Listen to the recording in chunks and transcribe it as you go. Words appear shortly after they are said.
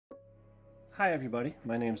Hi everybody,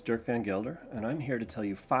 my name is Dirk Van Gelder, and I'm here to tell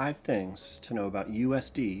you 5 things to know about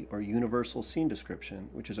USD, or Universal Scene Description,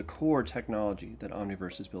 which is a core technology that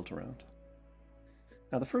Omniverse is built around.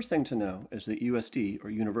 Now the first thing to know is that USD,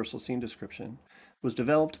 or Universal Scene Description, was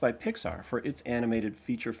developed by Pixar for its animated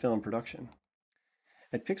feature film production.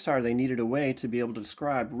 At Pixar, they needed a way to be able to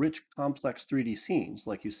describe rich, complex 3D scenes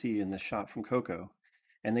like you see in this shot from Coco,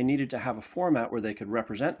 and they needed to have a format where they could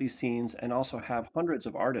represent these scenes and also have hundreds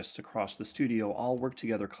of artists across the studio all work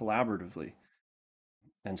together collaboratively.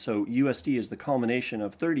 And so USD is the culmination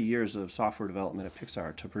of 30 years of software development at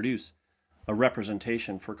Pixar to produce a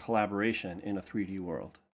representation for collaboration in a 3D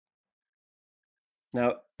world.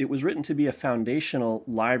 Now, it was written to be a foundational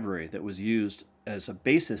library that was used as a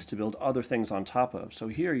basis to build other things on top of. So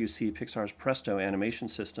here you see Pixar's Presto animation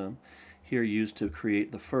system, here used to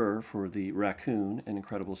create the fur for the raccoon in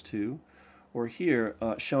Incredibles 2, or here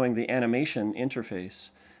showing the animation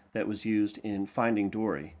interface that was used in Finding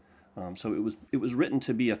Dory. So it was written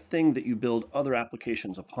to be a thing that you build other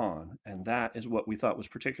applications upon, and that is what we thought was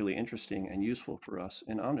particularly interesting and useful for us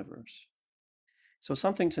in Omniverse. So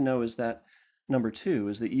something to know is that number 2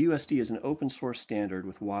 is that USD is an open source standard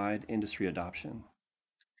with wide industry adoption.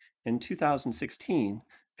 In 2016,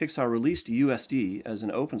 Pixar released USD as an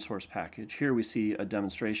open source package. Here we see a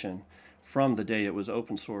demonstration from the day it was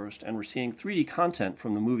open sourced, and we're seeing 3D content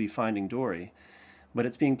from the movie Finding Dory, but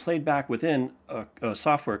it's being played back within a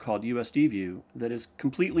software called USD View that is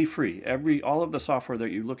completely free. All of the software that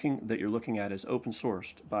you're looking at is open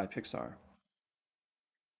sourced by Pixar.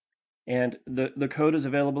 And the code is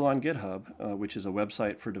available on GitHub, which is a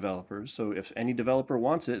website for developers. So if any developer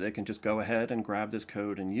wants it, they can just go ahead and grab this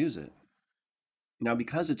code and use it. Now,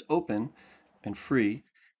 because it's open and free,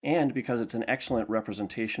 and because it's an excellent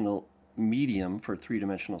representational medium for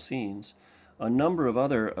three-dimensional scenes, a number of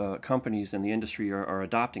other companies in the industry are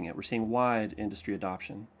adopting it. We're seeing wide industry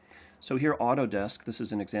adoption. So here, Autodesk, this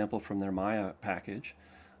is an example from their Maya package,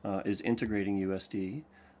 is integrating USD.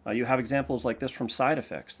 You have examples like this from Side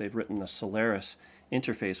Effects. They've written a Solaris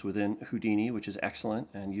interface within Houdini, which is excellent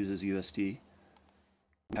and uses USD.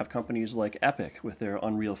 You have companies like Epic with their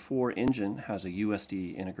Unreal 4 engine has a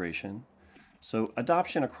USD integration. So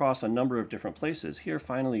adoption across a number of different places. Here,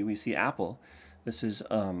 finally, we see Apple. This is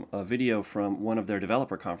a video from one of their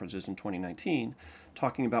developer conferences in 2019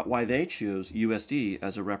 talking about why they chose USD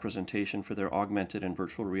as a representation for their augmented and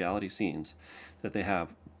virtual reality scenes that they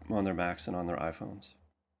have on their Macs and on their iPhones.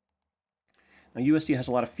 Now, USD has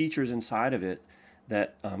a lot of features inside of it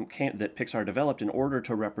that Pixar developed in order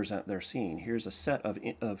to represent their scene. Here's a set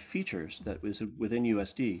of features that was within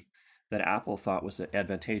USD that Apple thought was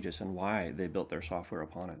advantageous and why they built their software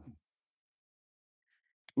upon it.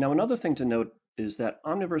 Now, another thing to note is that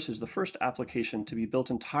Omniverse is the first application to be built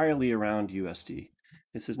entirely around USD.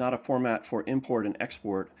 This is not a format for import and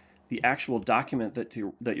export. The actual document that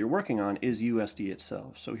you're working on is USD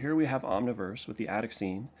itself. So here we have Omniverse with the attic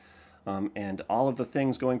scene. And all of the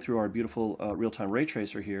things going through our beautiful real-time ray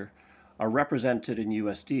tracer here are represented in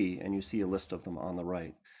USD, and you see a list of them on the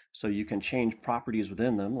right. So you can change properties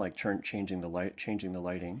within them, like changing the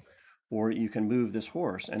lighting, or you can move this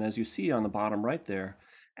horse. And as you see on the bottom right there,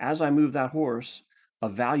 as I move that horse, a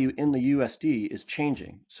value in the USD is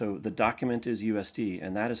changing. So the document is USD,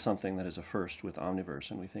 and that is something that is a first with Omniverse,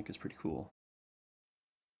 and we think is pretty cool.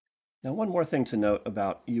 Now, one more thing to note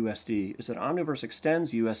about USD is that Omniverse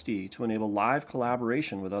extends USD to enable live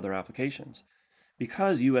collaboration with other applications.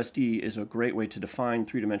 Because USD is a great way to define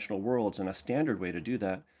three-dimensional worlds and a standard way to do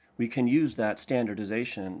that, we can use that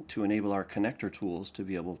standardization to enable our connector tools to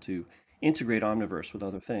be able to integrate Omniverse with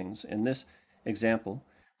other things. In this example,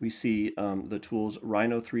 we see the tools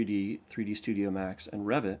Rhino 3D, 3D Studio Max, and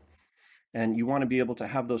Revit, and you want to be able to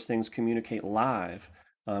have those things communicate live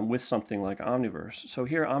with something like Omniverse. So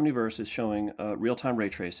here Omniverse is showing real-time ray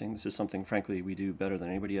tracing. This is something, frankly, we do better than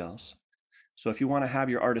anybody else. So if you want to have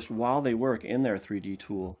your artist, while they work in their 3D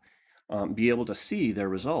tool, be able to see their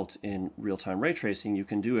result in real-time ray tracing, you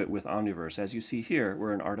can do it with Omniverse. As you see here,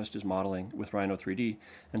 where an artist is modeling with Rhino 3D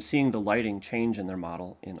and seeing the lighting change in their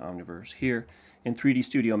model in Omniverse. Here in 3D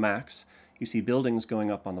Studio Max, you see buildings going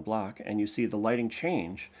up on the block, and you see the lighting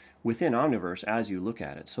change within Omniverse as you look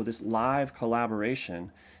at it. So this live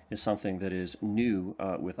collaboration is something that is new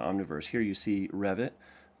with Omniverse. Here you see Revit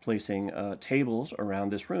placing tables around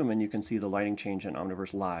this room, and you can see the lighting change in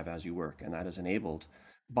Omniverse live as you work, and that is enabled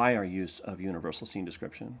by our use of Universal Scene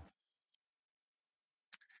Description.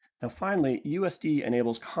 Now finally, USD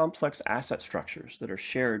enables complex asset structures that are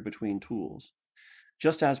shared between tools,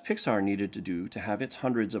 just as Pixar needed to do to have its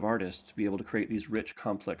hundreds of artists be able to create these rich,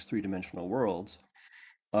 complex three-dimensional worlds.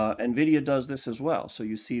 NVIDIA does this as well. So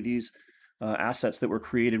you see these assets that were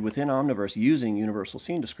created within Omniverse using universal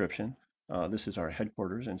scene description. This is our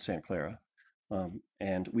headquarters in Santa Clara.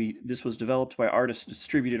 This was developed by artists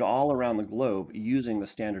distributed all around the globe using the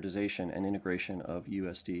standardization and integration of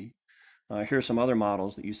USD. Here are some other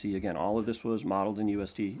models that you see. Again, all of this was modeled in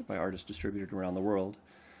USD by artists distributed around the world,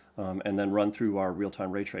 and then run through our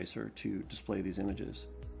real-time ray tracer to display these images.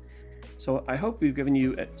 So I hope we've given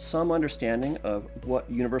you some understanding of what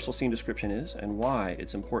universal scene description is and why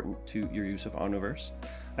it's important to your use of Omniverse.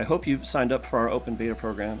 I hope you've signed up for our open beta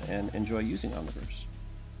program and enjoy using Omniverse.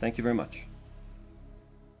 Thank you very much.